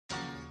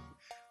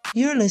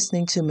You're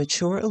listening to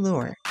Mature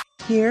Allure.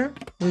 Here,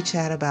 we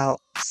chat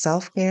about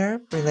self care,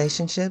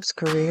 relationships,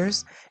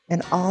 careers,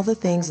 and all the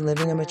things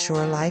living a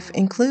mature life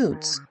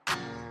includes.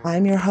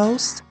 I'm your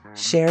host,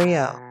 Sherry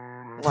O.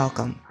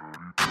 Welcome.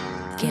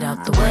 Get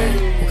out the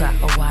way. Who got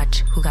a watch?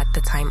 Who got the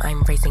time?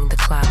 I'm racing the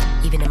clock.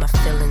 Even in my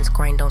feelings,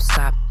 grind don't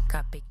stop.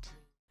 Got big.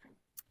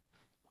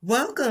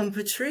 Welcome,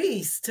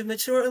 Patrice, to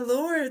Mature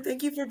Allure.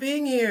 Thank you for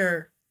being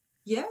here.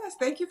 Yes,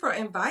 thank you for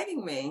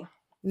inviting me.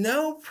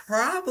 No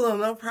problem,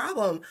 no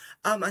problem.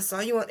 I saw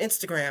you on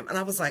Instagram and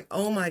I was like,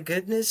 oh my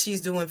goodness, she's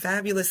doing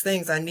fabulous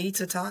things. I need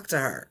to talk to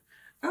her.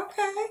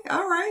 Okay,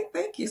 all right.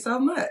 Thank you so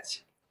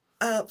much.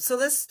 So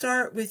let's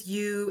start with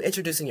you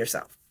introducing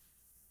yourself.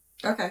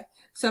 Okay,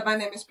 so my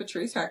name is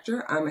Patrice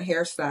Hector. I'm a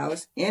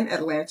hairstylist in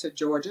Atlanta,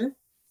 Georgia.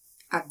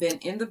 I've been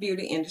in the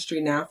beauty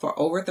industry now for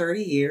over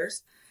 30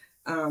 years.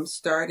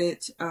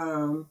 Started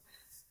over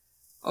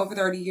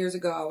 30 years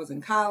ago. I was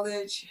in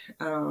college,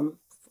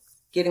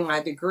 getting my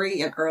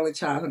degree in early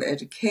childhood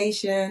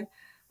education.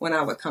 When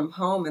I would come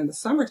home in the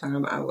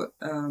summertime, I would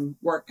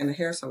work in a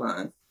hair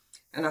salon.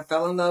 And I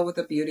fell in love with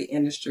the beauty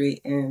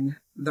industry, and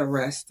the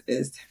rest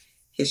is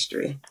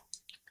history.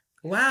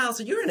 Wow,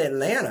 so you're in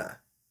Atlanta.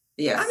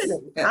 Yes.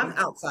 I'm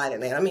outside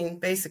Atlanta. I mean,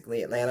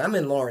 basically Atlanta. I'm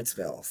in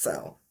Lawrenceville,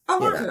 so. Oh,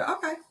 Lawrenceville.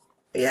 Okay.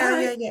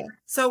 Yeah.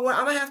 So well,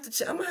 I'm gonna have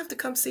to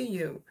come see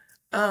you.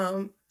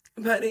 So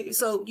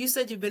you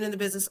said you've been in the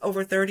business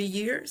over 30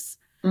 years.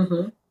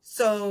 Mm-hmm.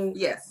 So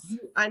yes,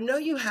 I know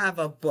you have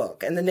a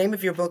book, and the name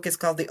of your book is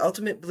called The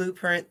Ultimate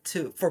Blueprint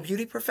for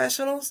Beauty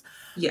Professionals.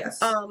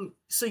 Yes.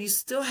 So you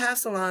still have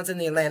salons in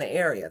the Atlanta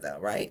area, though,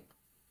 right?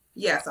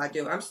 Yes, I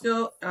do. I'm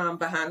still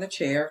behind the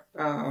chair,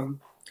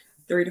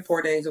 3 to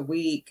 4 days a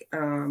week.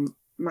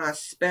 My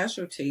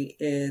specialty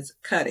is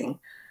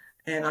cutting,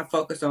 and I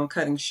focus on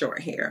cutting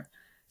short hair.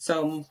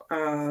 So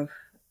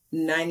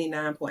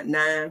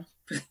 99.9%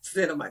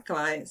 of my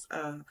clients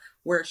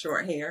wear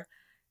short hair.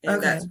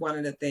 And that's one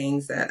of the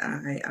things that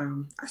I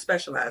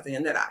specialize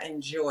in, that I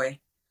enjoy.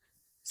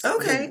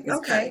 Okay.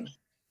 Cutting.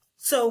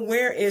 So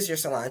where is your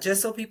salon?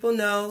 Just so people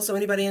know, so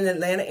anybody in the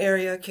Atlanta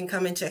area can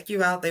come and check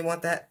you out. They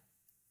want that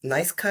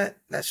nice cut,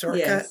 that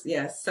short cut?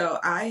 Yes. So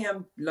I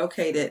am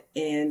located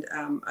in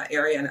an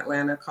area in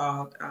Atlanta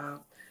called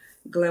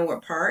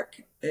Glenwood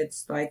Park.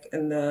 It's like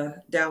in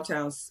the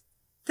downtown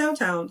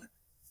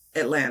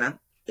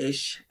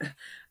Atlanta-ish.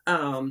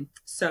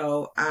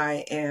 So I'm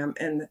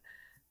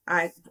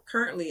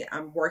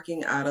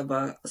working out of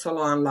a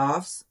salon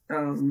lofts.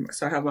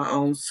 So I have my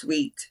own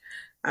suite.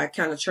 I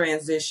kind of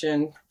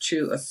transitioned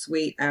to a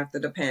suite after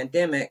the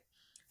pandemic.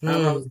 I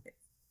was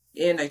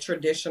in a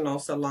traditional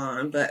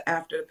salon, but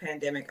after the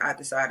pandemic, I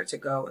decided to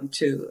go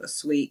into a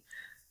suite.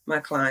 My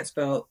clients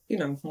felt,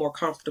 more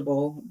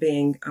comfortable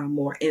being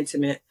more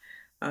intimate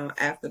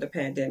after the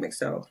pandemic.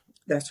 So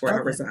that's where I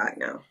reside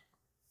now.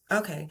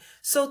 Okay.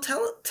 So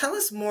tell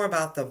us more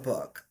about the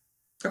book.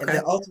 Okay.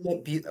 The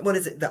ultimate what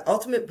is it? The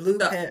ultimate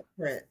blueprint.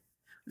 The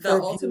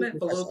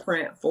ultimate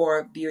blueprint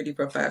for beauty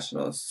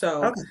professionals.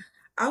 So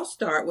I'll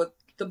start with,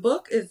 the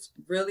book is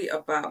really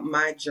about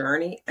my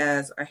journey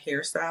as a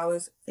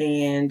hairstylist,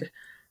 and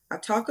I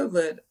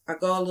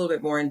go a little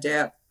bit more in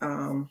depth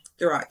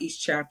throughout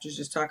each chapter,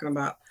 just talking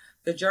about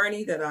the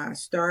journey that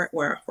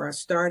where I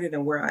started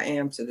and where I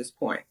am to this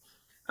point.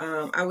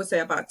 I would say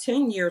about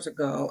 10 years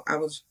ago, I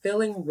was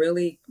feeling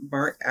really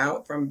burnt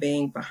out from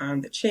being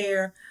behind the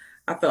chair.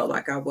 I felt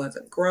like I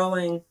wasn't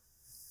growing.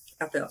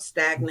 I felt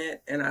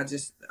stagnant, and I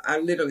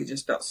literally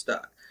just felt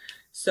stuck.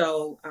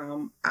 So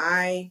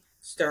I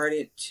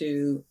started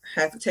to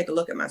have to take a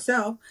look at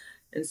myself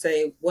and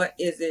say, what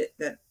is it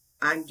that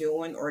I'm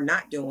doing or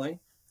not doing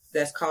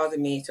that's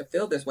causing me to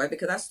feel this way?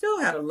 Because I still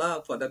had a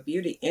love for the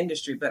beauty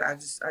industry, but I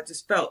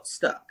just felt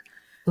stuck.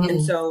 Mm-hmm.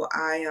 And so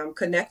I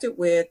connected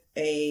with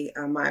a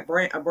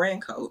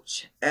brand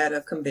coach at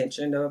a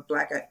convention, the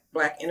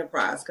Black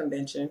Enterprise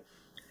Convention.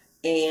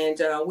 And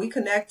we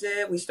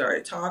connected, we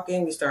started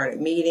talking, we started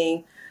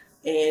meeting,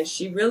 and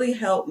she really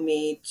helped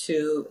me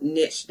to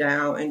niche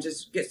down and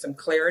just get some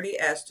clarity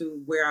as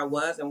to where I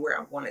was and where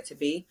I wanted to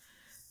be.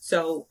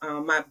 So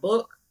my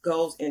book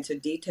goes into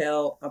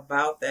detail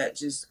about that,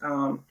 just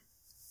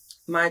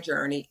my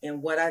journey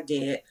and what I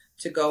did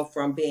to go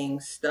from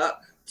being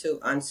stuck to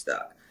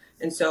unstuck.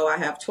 And so I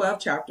have 12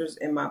 chapters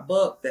in my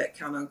book that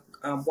kind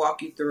of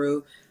walk you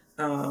through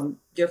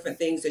different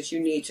things that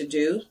you need to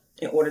do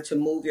in order to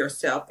move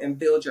yourself and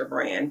build your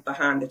brand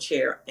behind the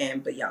chair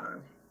and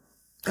beyond.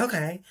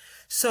 Okay.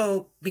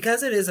 So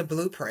because it is a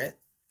blueprint,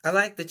 I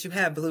like that you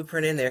have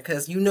blueprint in there,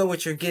 because you know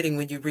what you're getting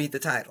when you read the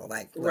title.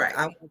 Like, look,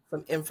 I want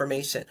some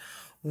information.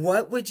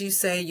 What would you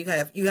say you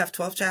have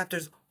 12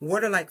 chapters?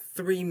 What are like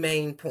 3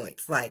 main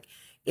points? Like,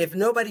 if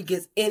nobody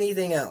gets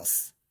anything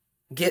else,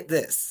 get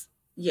this.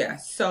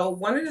 Yes. So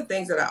one of the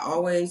things that I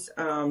always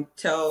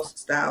tell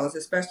stylists,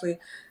 especially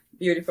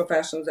beauty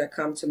professionals that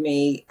come to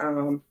me,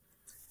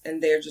 and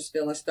they're just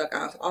feeling stuck,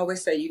 I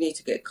always say you need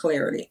to get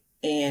clarity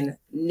and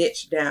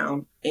niche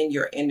down in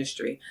your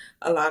industry.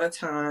 A lot of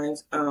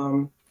times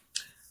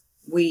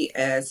we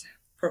as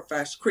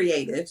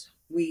creatives,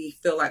 we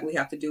feel like we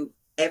have to do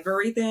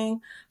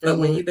everything. But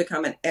when you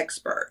become an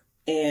expert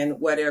in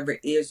whatever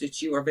it is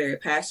that you are very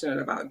passionate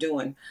about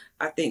doing,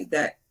 I think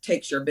that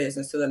takes your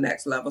business to the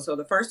next level. So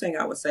the first thing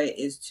I would say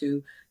is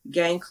to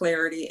gain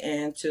clarity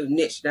and to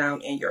niche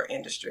down in your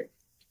industry.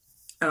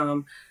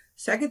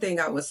 Second thing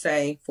I would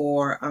say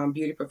for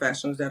beauty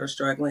professionals that are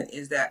struggling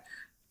is that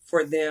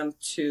for them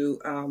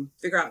to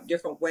figure out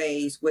different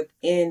ways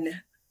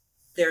within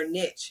their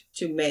niche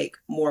to make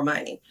more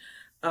money.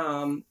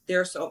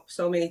 There are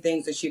so many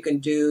things that you can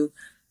do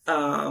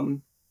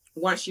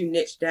once you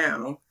niche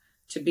down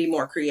to be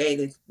more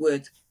creative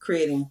with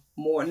creating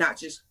more, not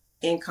just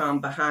income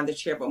behind the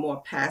chair, but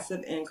more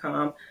passive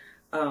income,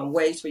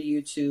 ways for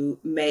you to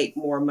make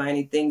more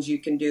money, things you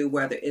can do,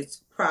 whether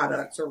it's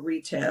products or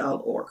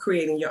retail or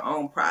creating your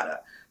own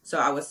product. So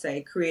I would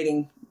say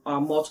creating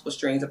multiple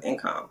streams of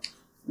income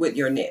with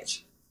your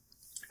niche.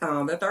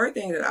 The third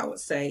thing that I would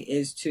say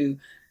is to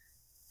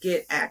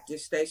get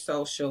active, stay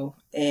social,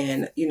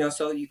 and,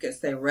 so you can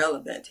stay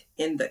relevant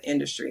in the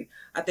industry.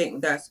 I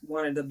think that's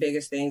one of the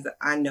biggest things that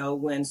I know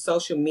when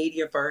social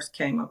media first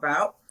came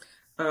about.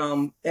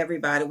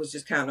 Everybody was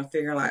just kind of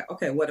figuring like,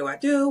 okay, what do I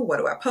do? What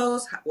do I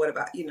post? What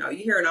about, you're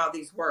hearing all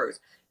these words.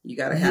 You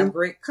got to have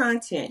great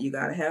content. You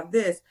got to have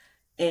this.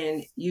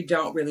 And you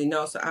don't really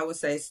know. So I would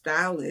say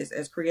stylists,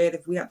 as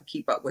creative, we have to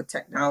keep up with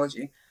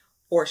technology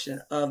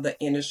portion of the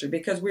industry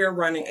because we are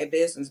running a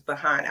business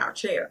behind our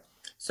chair.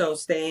 So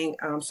staying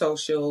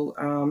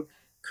social,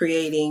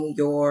 creating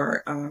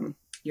your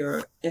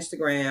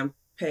Instagram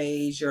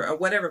page or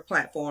whatever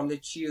platform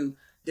that you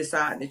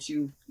decide that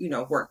you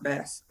work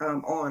best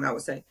on, I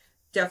would say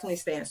definitely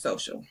staying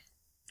social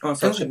on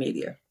social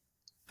media.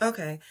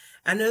 Okay.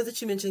 I know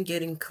that you mentioned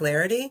getting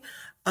clarity,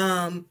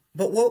 but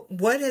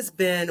what has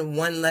been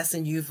one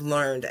lesson you've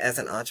learned as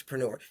an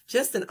entrepreneur,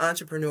 just an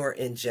entrepreneur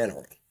in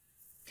general?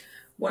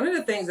 One of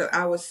the things that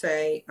I would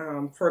say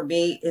for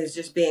me is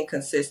just being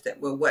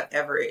consistent with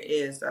whatever it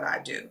is that I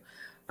do.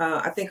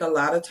 I think a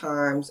lot of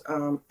times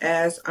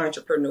as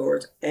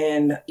entrepreneurs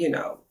and,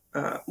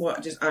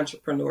 just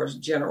entrepreneurs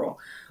in general,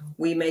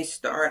 we may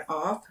start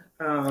off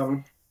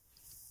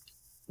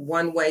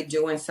one way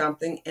doing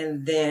something,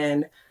 and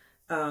then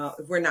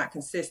if we're not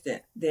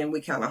consistent, then we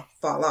kind of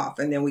fall off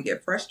and then we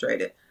get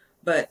frustrated.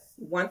 But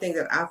one thing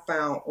that I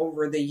found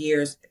over the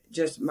years,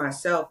 just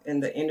myself in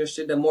the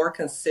industry, the more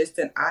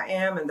consistent I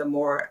am and the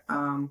more,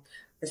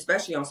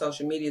 especially on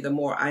social media, the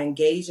more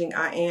engaging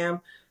I am,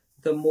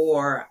 the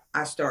more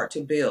I start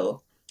to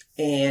build.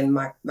 And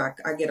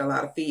I get a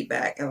lot of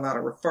feedback and a lot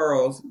of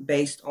referrals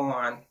based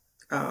on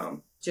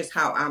just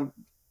how I'm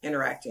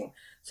interacting.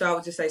 So I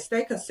would just say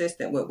stay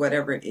consistent with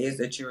whatever it is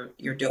that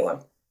you're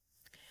doing.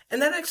 And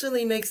that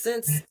actually makes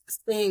sense,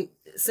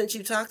 since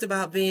you talked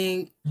about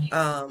being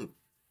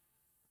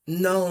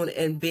known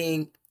and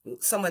being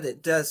someone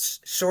that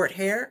does short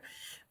hair.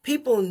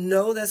 People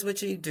know that's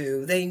what you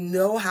do. They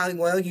know how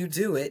well you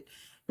do it,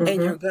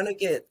 and you're going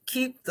to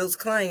keep those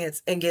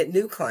clients and get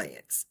new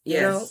clients, you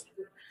know?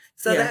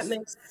 So that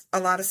makes a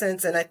lot of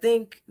sense. And I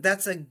think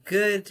that's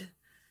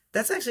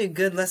actually a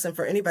good lesson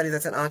for anybody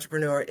that's an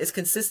entrepreneur is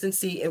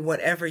consistency in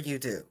whatever you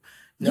do.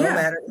 No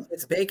matter if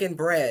it's baking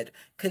bread,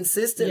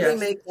 consistently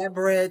make that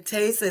bread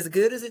taste as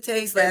good as it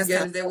tastes last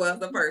time. As it was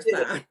the first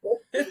time.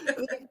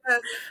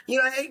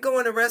 I hate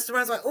going to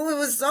restaurants like, oh, it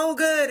was so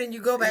good. And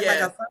you go back like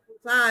a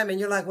third time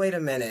and you're like, wait a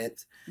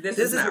minute. This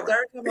is the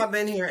third time I've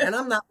been here and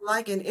I'm not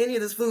liking any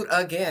of this food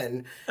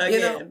again.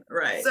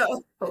 Right.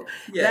 So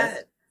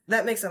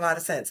that makes a lot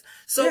of sense.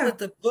 So with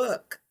the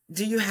book,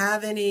 do you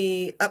have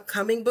any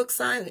upcoming book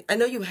signing? I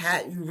know you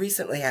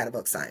recently had a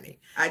book signing.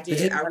 I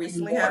did. I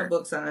recently had a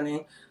book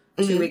signing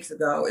 2 weeks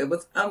ago. It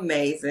was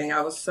amazing.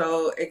 I was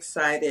so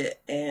excited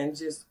and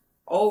just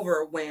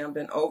overwhelmed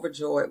and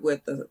overjoyed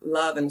with the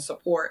love and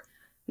support.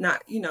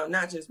 Not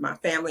just my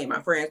family and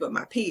my friends, but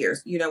my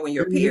peers. When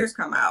your peers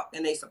come out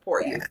and they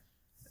support you,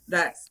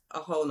 that's a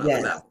whole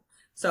nother level.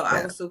 So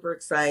I was super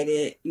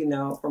excited,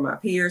 for my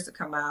peers to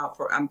come out.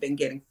 I've been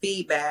getting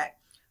feedback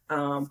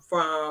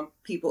from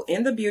people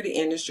in the beauty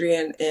industry,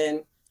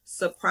 and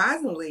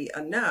surprisingly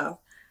enough,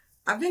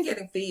 I've been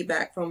getting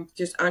feedback from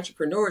just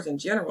entrepreneurs in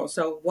general.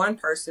 So one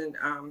person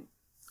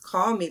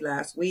called me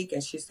last week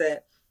and she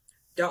said,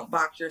 don't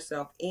box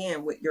yourself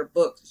in with your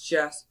books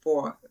just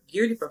for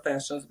beauty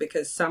professionals,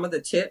 because some of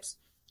the tips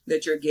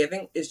that you're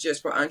giving is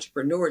just for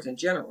entrepreneurs in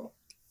general.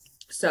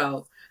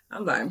 So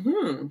I'm like,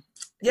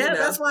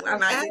 that's why I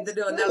might need to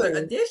do another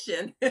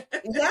edition.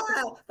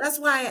 That's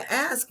why I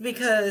asked,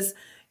 because,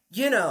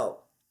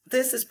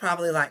 this is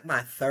probably like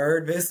my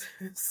third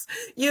business.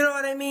 You know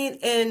what I mean?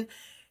 And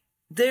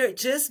they're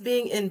just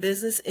being in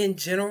business in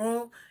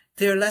general.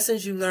 There are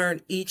lessons you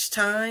learn each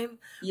time.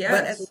 Yes.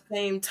 But at the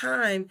same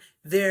time,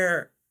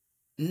 they're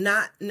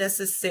not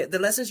necessary. The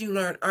lessons you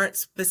learn aren't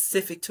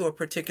specific to a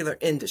particular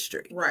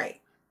industry. Right.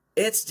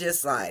 It's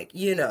just like,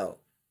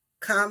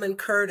 common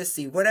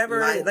courtesy, whatever.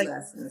 Life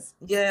lessons.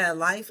 Yeah,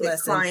 life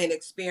lessons. Client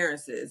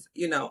experiences,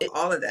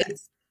 all of that.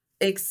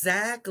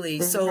 Exactly.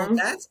 So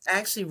that's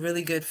actually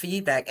really good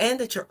feedback, and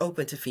that you're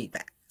open to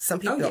feedback. Some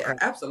Oh people yeah, are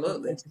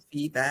absolutely. into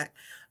feedback.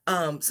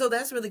 So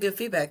that's really good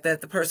feedback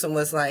that the person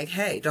was like,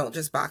 hey, don't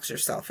just box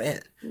yourself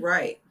in.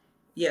 Right.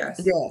 Yes.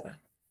 Yeah. Yeah,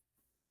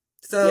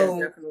 So,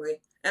 definitely.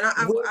 And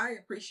I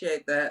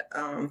appreciate that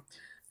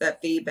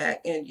that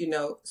feedback. And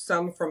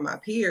some from my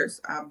peers,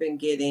 I've been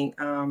getting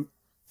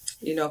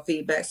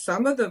feedback.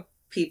 Some of the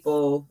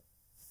people,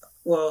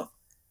 well,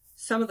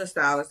 some of the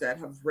stylists that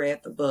have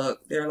read the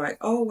book, they're like,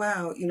 "Oh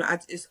wow,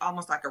 it's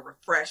almost like a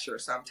refresher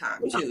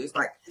sometimes too. It's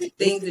like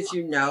things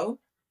that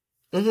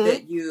mm-hmm.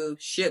 that you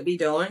should be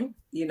doing,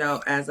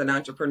 as an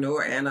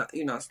entrepreneur and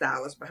a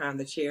stylist behind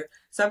the chair. Yeah.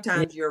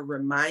 Sometimes you're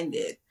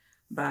reminded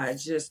by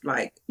just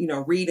like,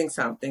 reading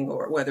something,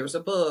 or whether it's a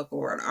book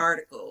or an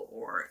article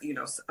or,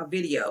 a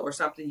video or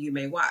something you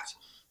may watch.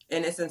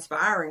 And it's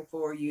inspiring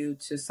for you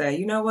to say,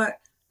 you know what,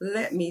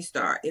 let me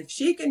start. If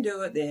she can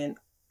do it, then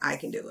I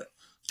can do it.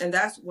 And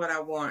that's what I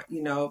want,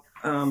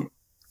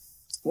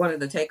 one of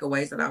the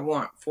takeaways that I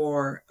want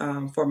for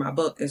my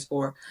book is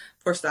for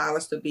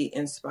stylists to be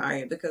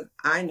inspired, because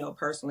I know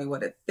personally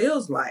what it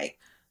feels like,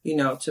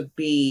 to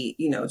be,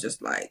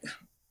 just like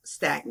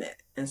stagnant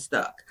and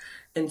stuck.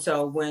 And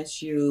so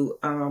once you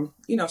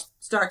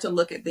start to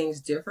look at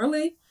things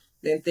differently,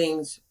 then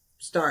things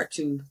start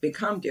to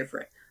become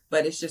different.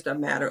 But it's just a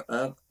matter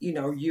of,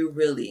 you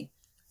really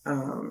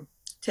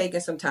taking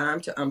some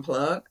time to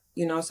unplug,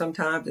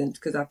 sometimes. And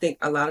because I think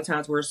a lot of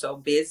times we're so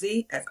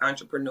busy as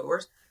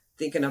entrepreneurs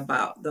thinking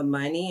about the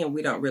money, and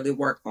we don't really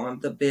work on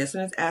the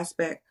business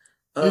aspect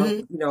of,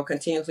 Mm-hmm.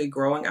 continuously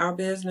growing our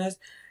business.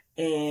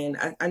 And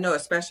I know,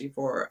 especially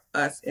for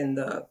us in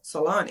the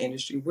salon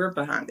industry, we're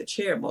behind the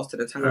chair most of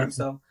the Yeah. time.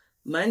 So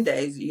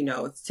Mondays,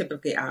 it's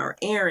typically our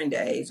errand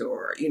days,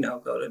 or,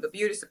 go to the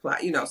beauty supply,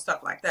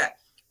 stuff like that.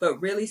 But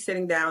really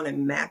sitting down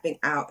and mapping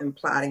out and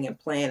plotting and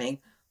planning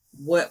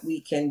what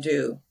we can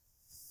do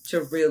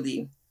to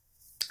really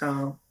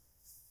um,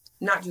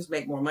 not just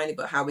make more money,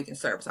 but how we can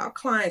service our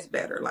clients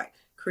better, like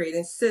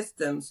creating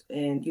systems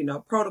and,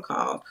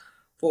 protocols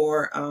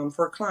for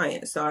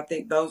clients. So I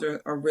think those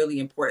are really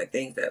important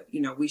things that,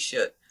 we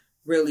should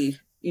really,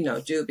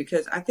 do.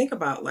 Because I think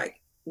about, like,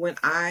 when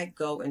I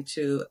go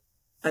into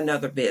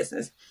another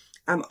business,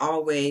 I'm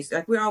always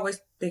like, we're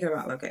always thinking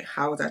about, okay,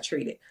 how was I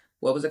treated?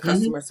 What was the Mm-hmm.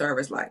 customer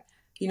service like?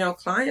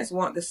 Clients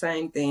want the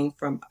same thing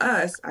from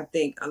us. I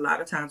think a lot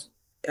of times,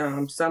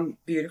 some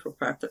beautiful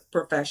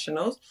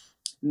professionals,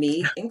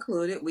 me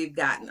included, we've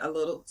gotten a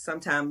little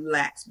sometimes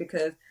lax,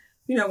 because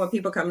when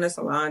people come to the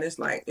salon, it's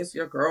like it's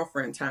your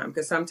girlfriend time,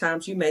 because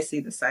sometimes you may see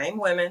the same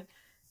women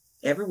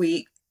every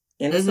week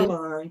in the Mm-hmm.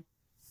 salon.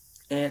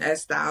 And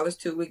as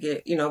stylists too, we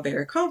get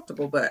very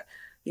comfortable. But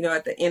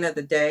at the end of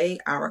the day,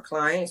 our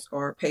clients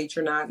are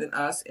patronizing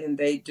us, and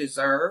they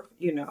deserve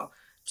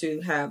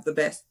to have the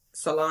best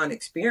salon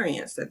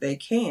experience that they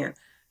can.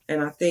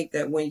 And I think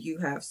that when you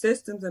have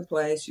systems in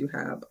place, you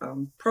have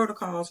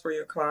protocols for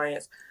your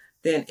clients,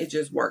 then it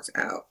just works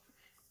out.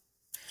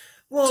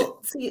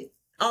 Well, see,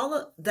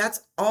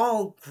 that's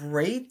all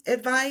great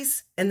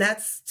advice, and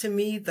that's to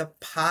me the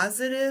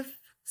positive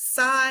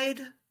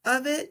side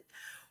of it.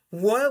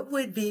 What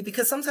would be,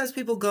 because sometimes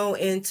people go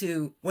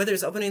into, whether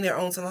it's opening their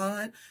own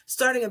salon,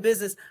 starting a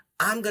business,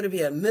 I'm going to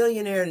be a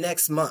millionaire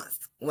next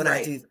month when I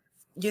Right. do,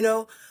 you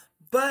know,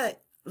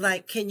 but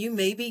like, can you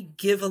maybe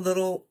give a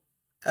little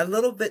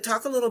bit,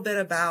 talk a little bit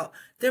about,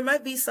 there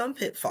might be some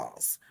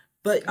pitfalls,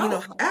 but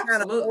Oh,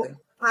 absolutely.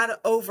 how to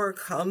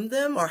overcome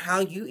them, or how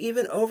you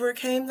even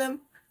overcame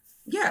them?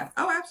 Yeah.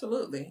 Oh,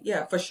 absolutely.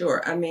 Yeah, for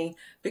sure. I mean,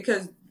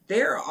 because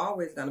there are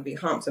always going to be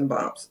humps and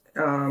bumps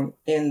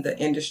in the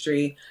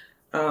industry.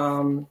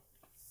 Um,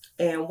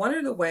 and one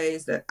of the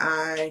ways that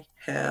I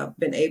have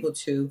been able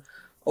to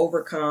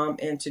overcome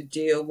and to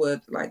deal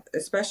with, like,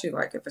 especially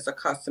like if it's a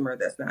customer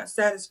that's not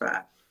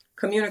satisfied,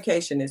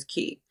 communication is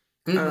key.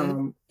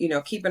 Mm-hmm.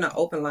 Keeping an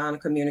open line of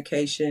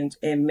communications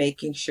and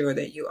making sure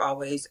that you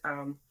always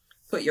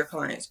put your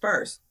clients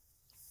first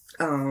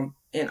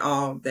in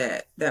all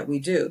that we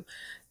do.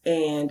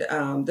 And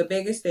the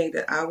biggest thing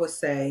that I would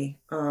say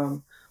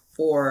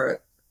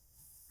for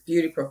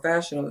beauty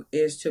professionals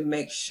is to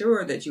make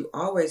sure that you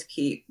always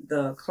keep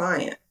the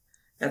client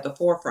at the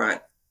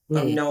forefront of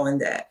Mm-hmm. knowing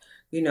that,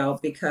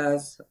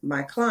 because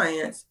my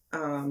clients,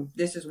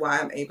 this is why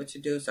I'm able to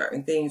do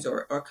certain things,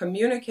 or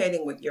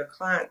communicating with your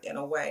client in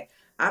a way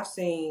I've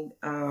seen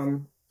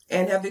and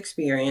have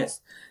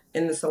experienced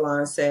in the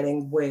salon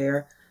setting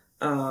where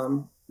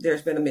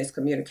there's been a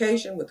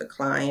miscommunication with the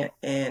client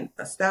and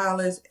a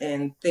stylist,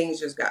 and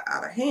things just got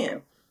out of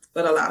hand.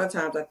 But a lot of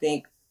times I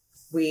think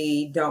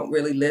we don't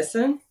really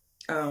listen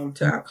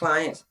to our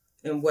clients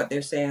and what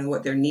they're saying,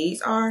 what their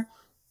needs are.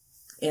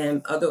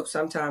 And other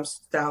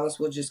sometimes stylists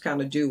will just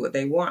kind of do what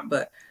they want.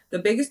 But the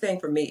biggest thing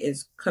for me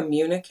is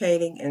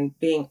communicating and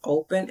being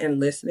open and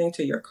listening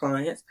to your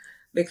clients,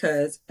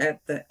 because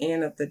at the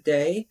end of the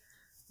day,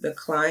 the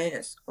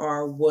clients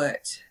are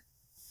what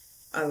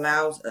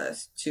allows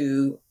us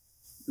to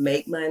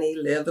make money,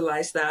 live the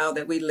lifestyle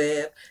that we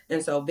live.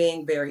 And so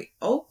being very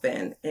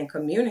open and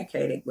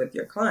communicating with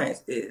your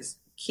clients is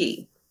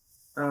key.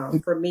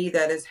 For me,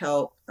 that has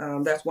helped.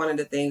 That's one of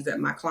the things that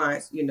my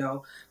clients,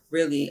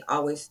 really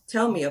always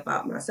tell me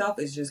about myself,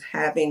 is just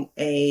having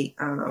a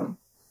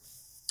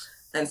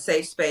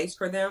safe space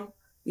for them,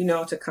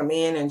 to come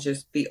in and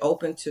just be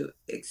open to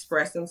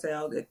express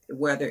themselves,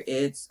 whether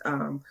it's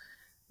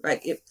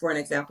like, if, for an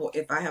example,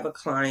 if I have a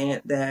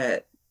client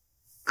that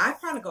I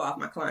probably go off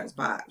my client's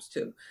vibes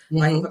too. Mm-hmm.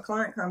 Like if a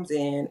client comes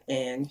in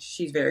and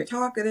she's very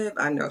talkative,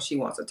 I know she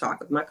wants to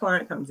talk. If my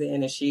client comes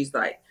in and she's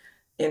like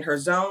in her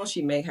zone,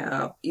 she may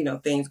have,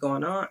 things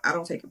going on. I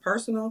don't take it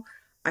personal.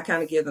 I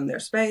kind of give them their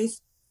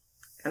space,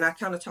 and I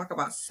kind of talk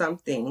about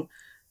something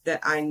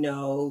that I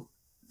know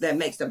that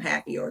makes them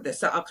happy, or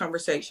that's a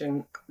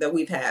conversation that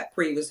we've had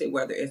previously,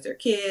 whether it's their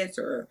kids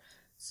or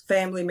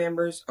family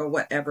members or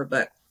whatever.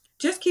 But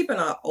just keeping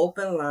an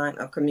open line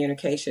of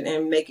communication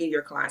and making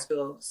your clients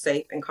feel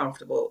safe and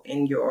comfortable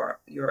in your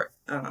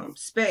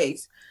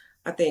space,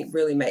 I think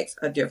really makes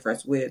a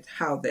difference with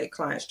how the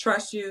clients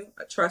trust you,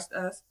 trust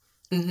us.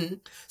 Mm-hmm.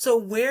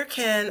 So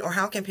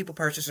how can people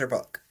purchase your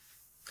book?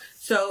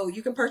 So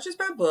you can purchase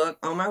my book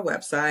on my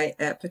website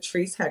at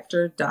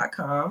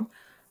patricehector.com.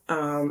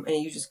 And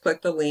you just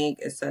click the link.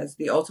 It says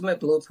The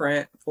Ultimate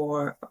Blueprint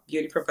for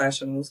Beauty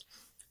Professionals.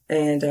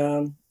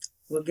 And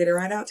we'll get it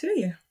right out to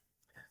you.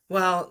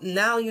 Well,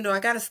 now, I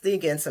got to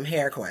sneak in some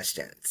hair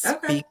questions.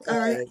 Okay. All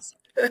right.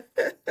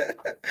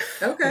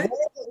 Okay.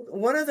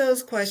 One of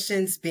those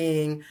questions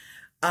being,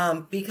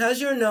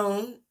 because you're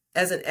known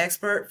as an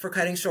expert for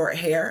cutting short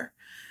hair.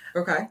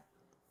 Okay.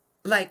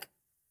 Like,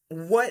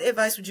 what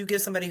advice would you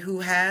give somebody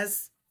who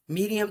has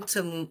medium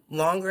to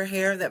longer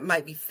hair that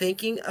might be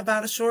thinking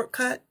about a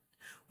shortcut?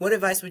 What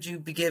advice would you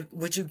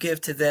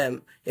give to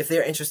them if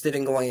they're interested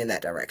in going in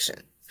that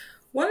direction?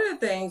 One of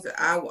the things that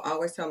I will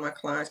always tell my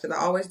clients, because I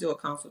always do a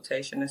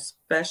consultation,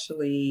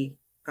 especially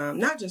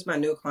not just my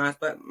new clients,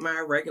 but my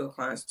regular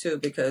clients too,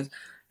 because,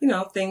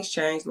 things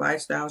change,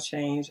 lifestyles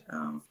change.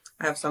 I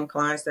have some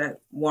clients that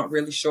want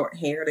really short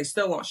hair. They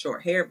still want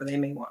short hair, but they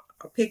may want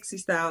a pixie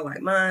style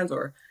like mine,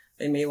 or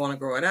they may want to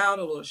grow it out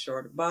a little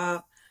shorter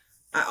bob.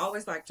 I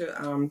always like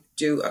to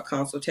do a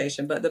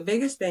consultation, but the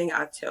biggest thing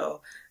I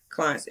tell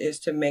clients is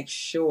to make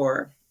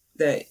sure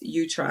that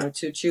you try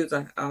to choose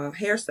a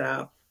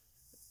hairstyle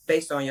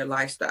based on your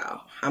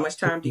lifestyle. How much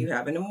time do you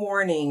have in the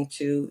morning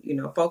to,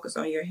 focus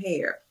on your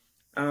hair?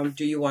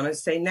 Do you want to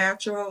stay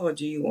natural, or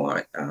do you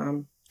want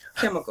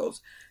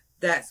chemicals?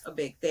 That's a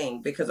big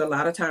thing, because a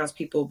lot of times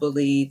people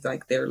believe,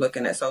 like, they're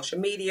looking at social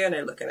media and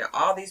they're looking at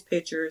all these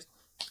pictures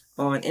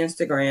on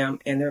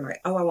Instagram and they're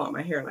like, oh, I want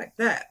my hair like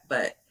that.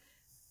 But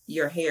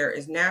your hair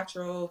is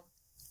natural.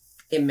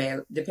 It may,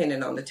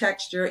 depending on the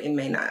texture, it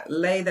may not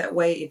lay that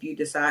way if you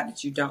decide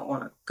that you don't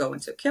want to go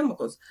into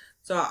chemicals.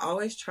 So I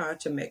always try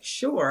to make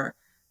sure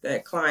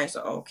that clients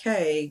are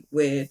okay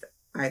with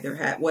either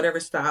whatever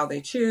style they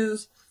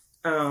choose,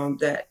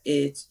 that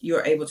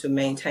you're able to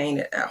maintain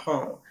it at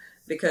home.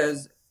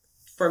 Because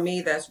for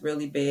me, that's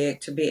really big,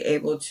 to be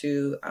able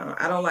to,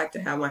 I don't like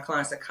to have my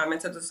clients that come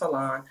into the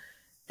salon,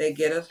 they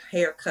get a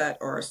haircut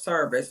or a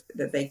service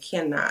that they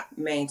cannot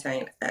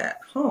maintain at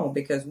home,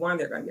 because one,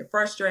 they're going to get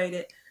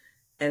frustrated,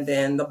 and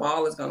then the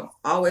ball is going to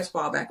always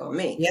fall back on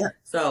me. Yeah.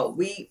 So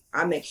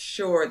I make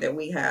sure that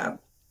we have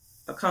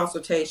a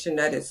consultation.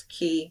 That is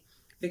key,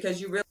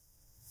 because you really.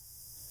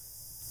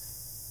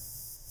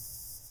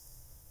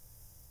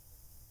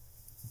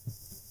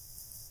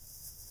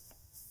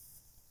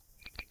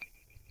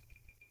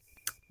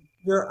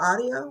 Your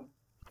audio?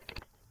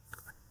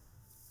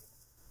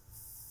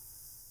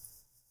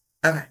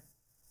 Okay.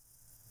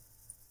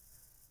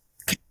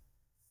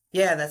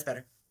 Yeah, that's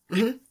better.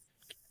 Mm-hmm.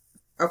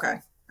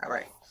 Okay. All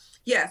right.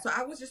 Yeah. So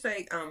I would just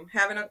say,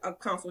 having a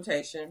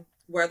consultation,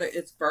 whether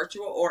it's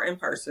virtual or in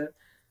person,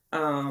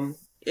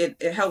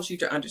 it helps you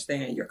to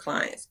understand your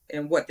clients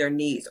and what their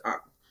needs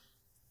are.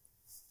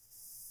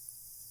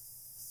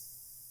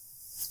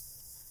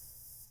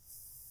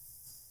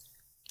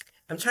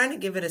 I'm trying to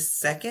give it a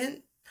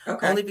second.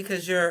 Okay. Only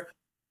because I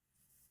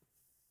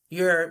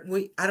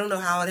don't know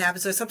how it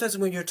happens. So sometimes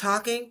when you're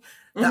talking,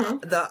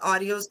 the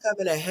audio's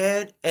coming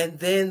ahead and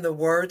then the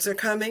words are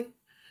coming.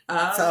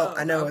 Oh, so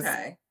I know.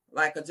 Okay.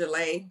 Like a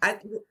delay.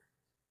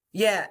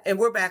 Yeah. And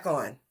we're back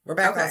on. We're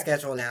back on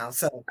schedule now.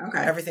 So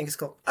everything is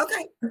cool.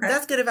 Okay.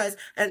 That's good advice.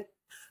 And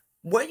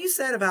what you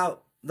said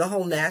about the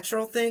whole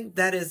natural thing,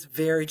 that is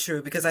very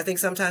true, because I think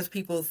sometimes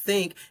people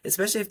think,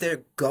 especially if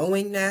they're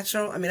going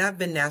natural. I mean, I've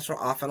been natural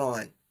off and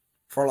on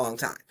for a long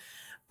time.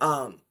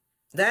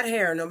 That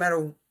hair, no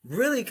matter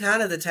really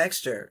kind of the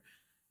texture,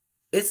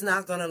 it's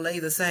not going to lay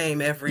the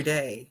same every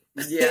day.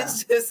 Yeah.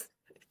 It's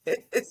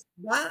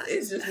not.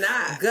 It's just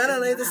not. Gonna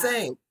lay the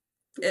same.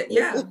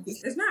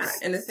 It's not.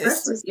 And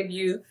especially if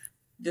you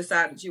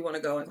decide that you want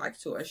to go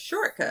to a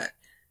shortcut,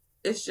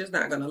 it's just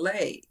not going to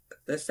lay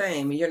the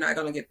same. And you're not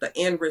going to get the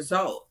end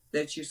result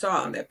that you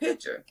saw in that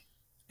picture.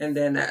 And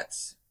then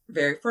that's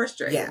very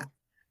frustrating. Yeah.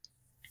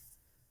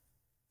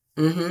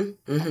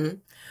 Mm-hmm.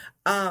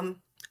 Mm-hmm.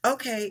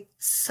 Okay.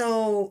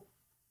 So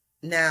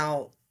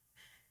now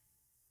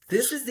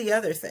this is the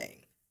other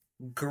thing.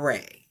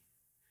 Gray.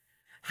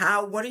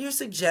 What are your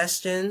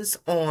suggestions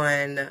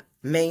on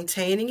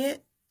maintaining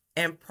it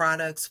and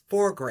products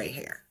for gray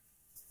hair?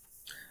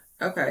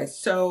 Okay,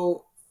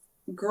 so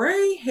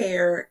gray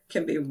hair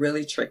can be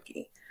really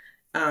tricky,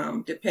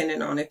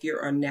 depending on if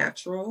you're a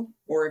natural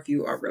or if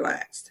you are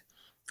relaxed.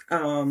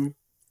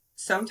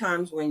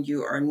 Sometimes when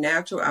you are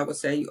natural, I would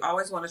say you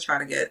always want to try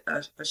to get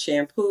a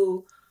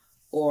shampoo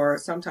or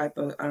some type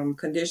of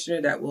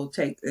conditioner that will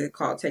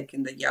called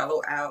taking the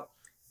yellow out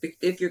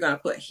if you're going to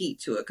put heat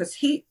to it, because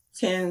heat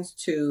tends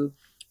to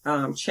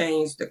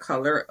change the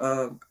color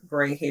of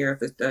gray hair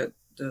if it's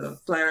the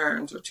flat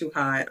irons are too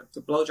hot, if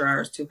the blow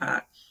dryer is too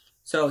hot.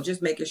 So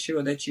just making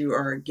sure that you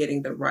are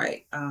getting the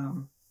right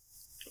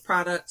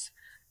products,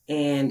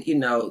 and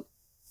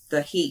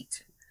the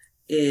heat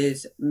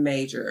is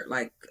major.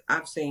 Like,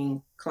 I've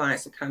seen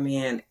clients that come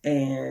in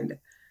and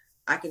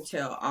I can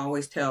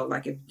always tell,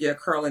 like, if they're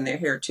curling their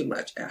hair too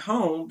much at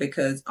home,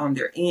 because on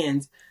their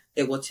ends,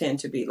 it will tend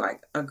to be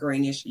like a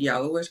greenish,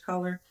 yellowish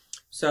color.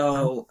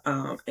 So,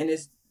 and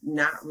it's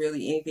not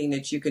really anything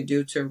that you could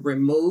do to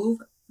remove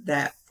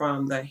that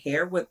from the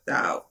hair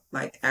without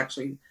like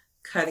actually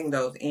cutting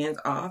those ends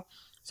off.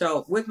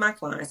 So with my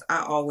clients,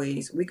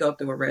 we go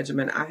through a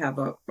regimen. I have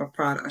a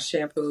product, a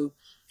shampoo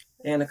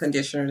and a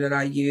conditioner that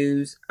I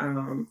use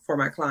for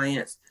my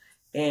clients.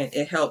 And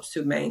it helps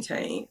to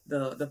maintain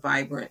the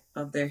vibrant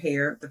of their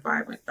hair,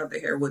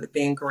 with it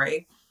being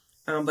gray.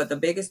 But the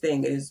biggest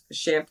thing is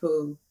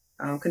shampoo,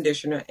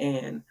 conditioner,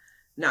 and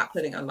not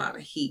putting a lot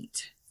of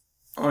heat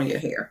on your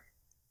hair.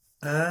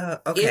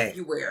 Okay. If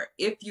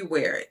you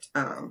wear it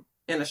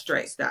in a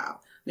straight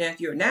style. Now,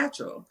 if you're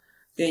natural,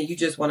 then you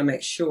just want to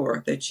make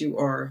sure that you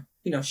are,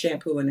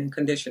 shampooing and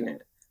conditioning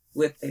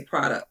with a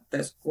product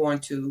that's going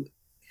to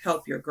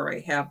help your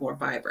gray have more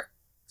vibrant.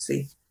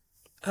 See?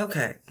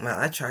 Okay. Well,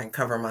 I try and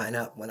cover mine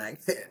up when I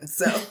can.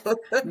 So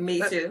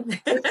me too.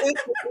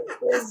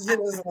 It's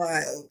just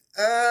like,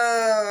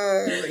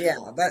 oh yeah.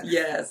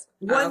 Yes.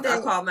 I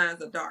call mine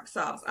the dark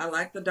sauce. I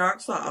like the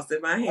dark sauce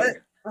in my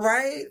hair.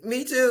 Right?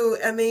 Me too.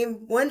 I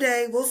mean, one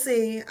day we'll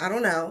see. I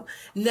don't know.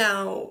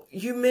 Now,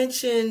 you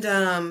mentioned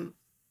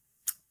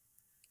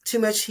too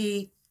much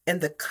heat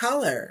and the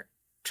color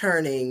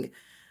turning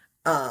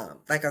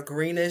like a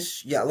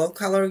greenish yellow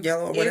color,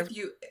 yellow or whatever.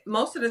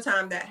 Most of the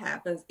time that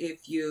happens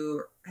if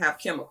you have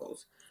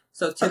chemicals.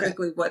 So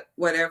typically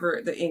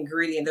whatever the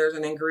ingredient, there's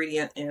an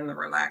ingredient in the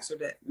relaxer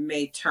that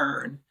may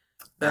turn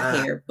the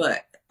hair,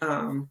 but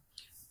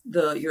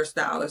your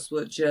stylist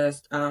would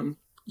just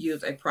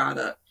use a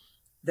product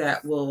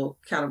that will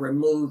kind of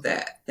remove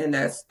that, and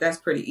that's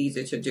pretty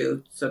easy to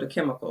do. So the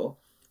chemical,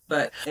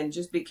 and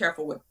just be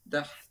careful with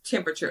the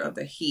temperature of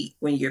the heat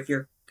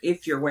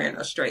if you're wearing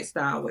a straight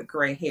style with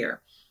gray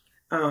hair,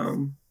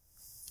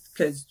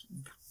 because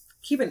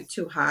keeping it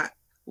too hot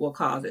will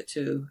cause it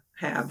to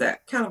have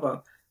that kind of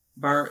a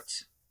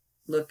burnt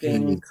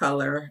looking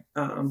color,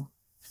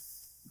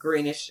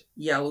 greenish,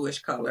 yellowish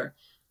color.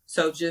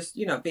 So just,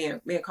 being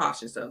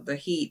cautious of the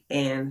heat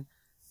and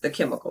the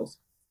chemicals.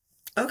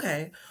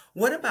 Okay.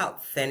 What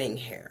about thinning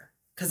hair?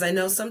 Because I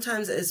know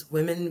sometimes as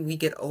women, we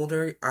get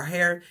older, our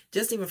hair,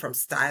 just even from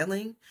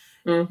styling,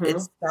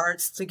 it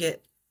starts to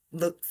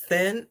look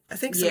thin. I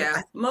think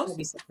most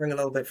be suffering a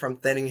little bit from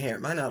thinning hair.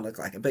 It might not look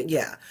like it, but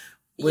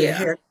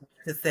hair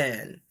to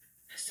thin.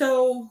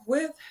 So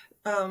with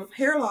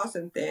hair loss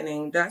and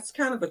thinning, that's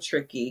kind of a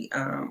tricky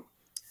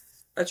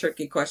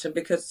question,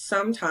 because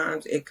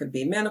sometimes it could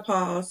be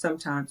menopause,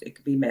 sometimes it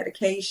could be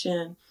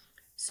medication,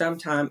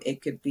 sometimes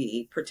it could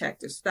be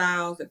protective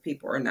styles that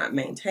people are not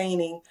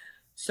maintaining.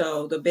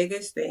 So the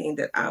biggest thing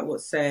that I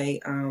would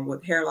say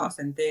with hair loss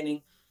and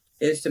thinning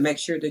is to make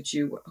sure that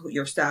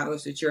your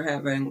stylist, that you're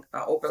having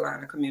an open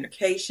line of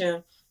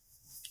communication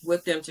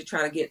with them to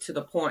try to get to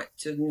the point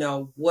to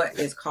know what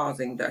is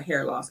causing the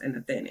hair loss and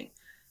the thinning.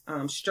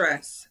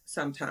 Stress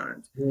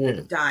sometimes,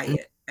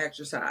 diet,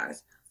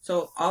 exercise.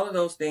 So all of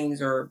those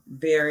things are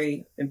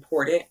very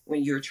important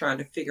when you're trying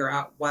to figure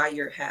out why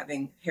you're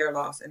having hair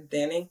loss and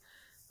thinning.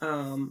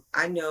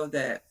 I know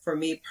that for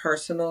me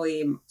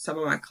personally, some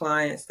of my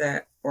clients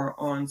that are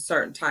on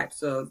certain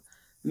types of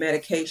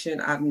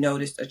medication, I've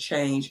noticed a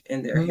change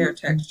in their hair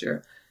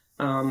texture.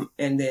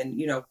 And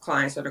then,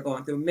 clients that are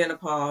going through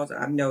menopause,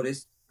 I've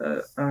noticed,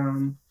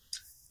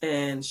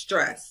 and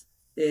stress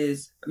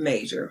is a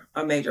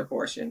major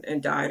portion,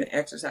 and diet and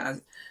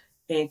exercise,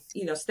 and,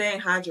 staying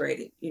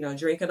hydrated,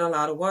 drinking a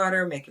lot of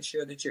water, making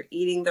sure that you're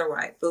eating the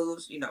right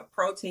foods,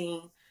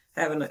 protein,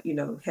 having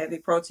heavy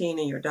protein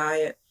in your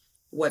diet,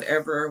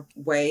 whatever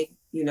way,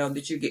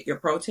 that you get your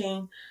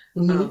protein.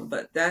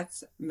 But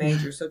that's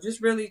major. So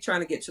just really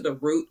trying to get to the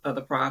root of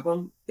the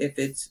problem. If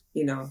it's,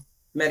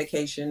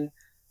 medication,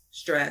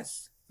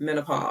 stress,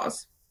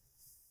 menopause.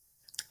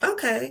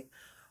 Okay.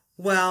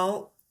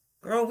 Well,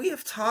 girl, we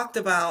have talked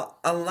about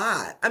a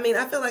lot. I mean,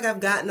 I feel like I've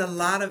gotten a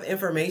lot of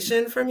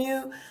information from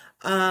you,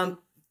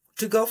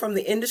 to go from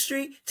the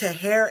industry to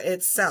hair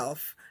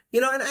itself.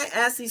 And I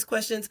ask these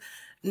questions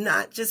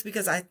not just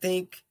because I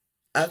think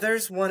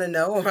others want to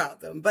know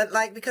about them, but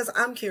because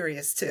I'm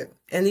curious too.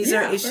 And these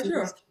are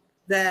issues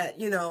that,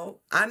 you know,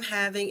 I'm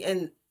having,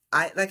 and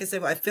like I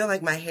said, I feel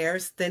like my hair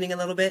is thinning a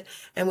little bit.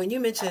 And when you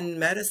mentioned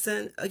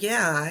medicine,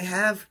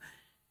 yeah,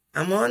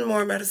 I'm on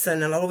more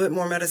medicine, a little bit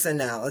more medicine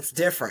now. It's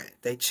different.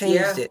 They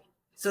changed it.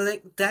 So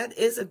that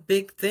is a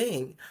big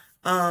thing.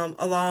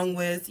 Along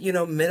with, you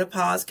know,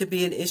 menopause could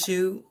be an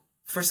issue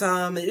for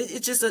some.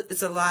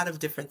 It's a lot of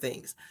different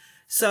things.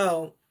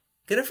 So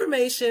good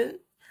information.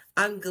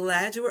 I'm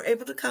glad you were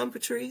able to come,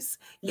 Patrice.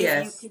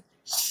 Yes. If you could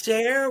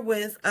share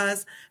with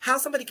us how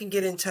somebody can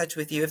get in touch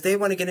with you if they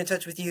want to get in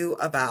touch with you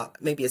about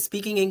maybe a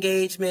speaking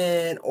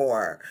engagement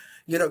or,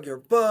 you know, your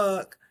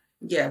book.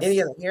 Yes.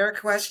 Any other hair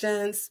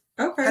questions?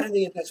 Okay. How do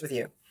they get in touch with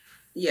you?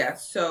 Yeah,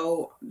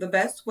 so the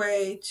best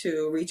way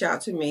to reach out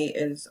to me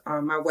is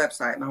on my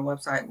website. My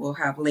website will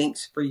have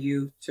links for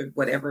you to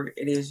whatever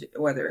it is,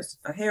 whether it's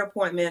a hair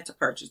appointment, to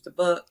purchase the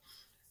book.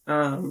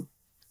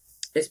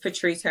 It's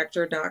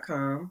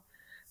patricehector.com.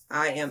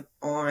 I am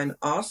on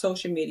all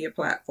social media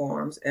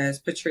platforms as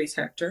Patrice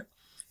Hector.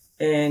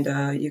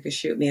 And you can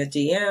shoot me a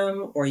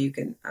DM or you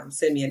can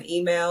send me an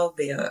email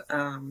via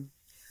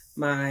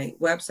my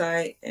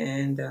website,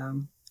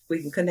 and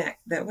we can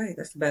connect that way.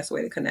 That's the best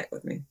way to connect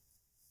with me.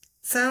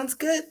 Sounds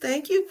good.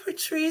 Thank you,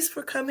 Patrice,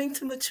 for coming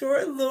to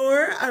Mature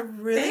Allure. I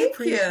really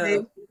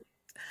appreciate it.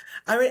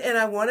 And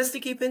I want us to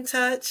keep in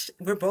touch.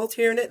 We're both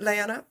here in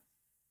Atlanta.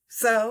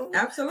 So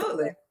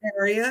absolutely.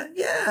 Area.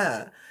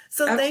 Yeah.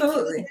 So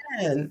absolutely.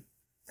 Thank you again.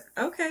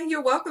 Okay,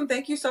 you're welcome.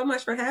 Thank you so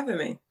much for having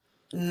me.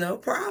 No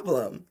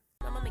problem.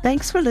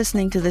 Thanks for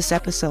listening to this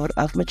episode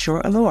of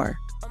Mature Allure.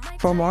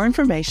 For more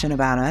information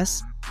about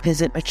us,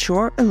 visit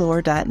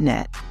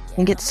matureallure.net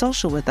and get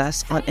social with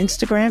us on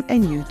Instagram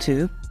and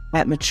YouTube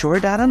at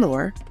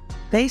mature.allure,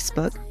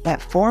 Facebook at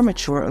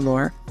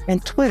 @formatureallure,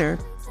 and Twitter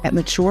at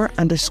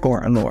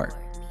mature_allure.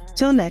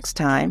 Till next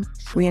time,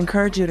 we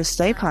encourage you to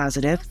stay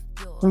positive,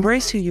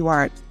 embrace who you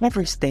are at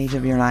every stage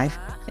of your life,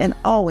 and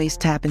always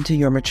tap into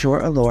your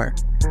mature allure.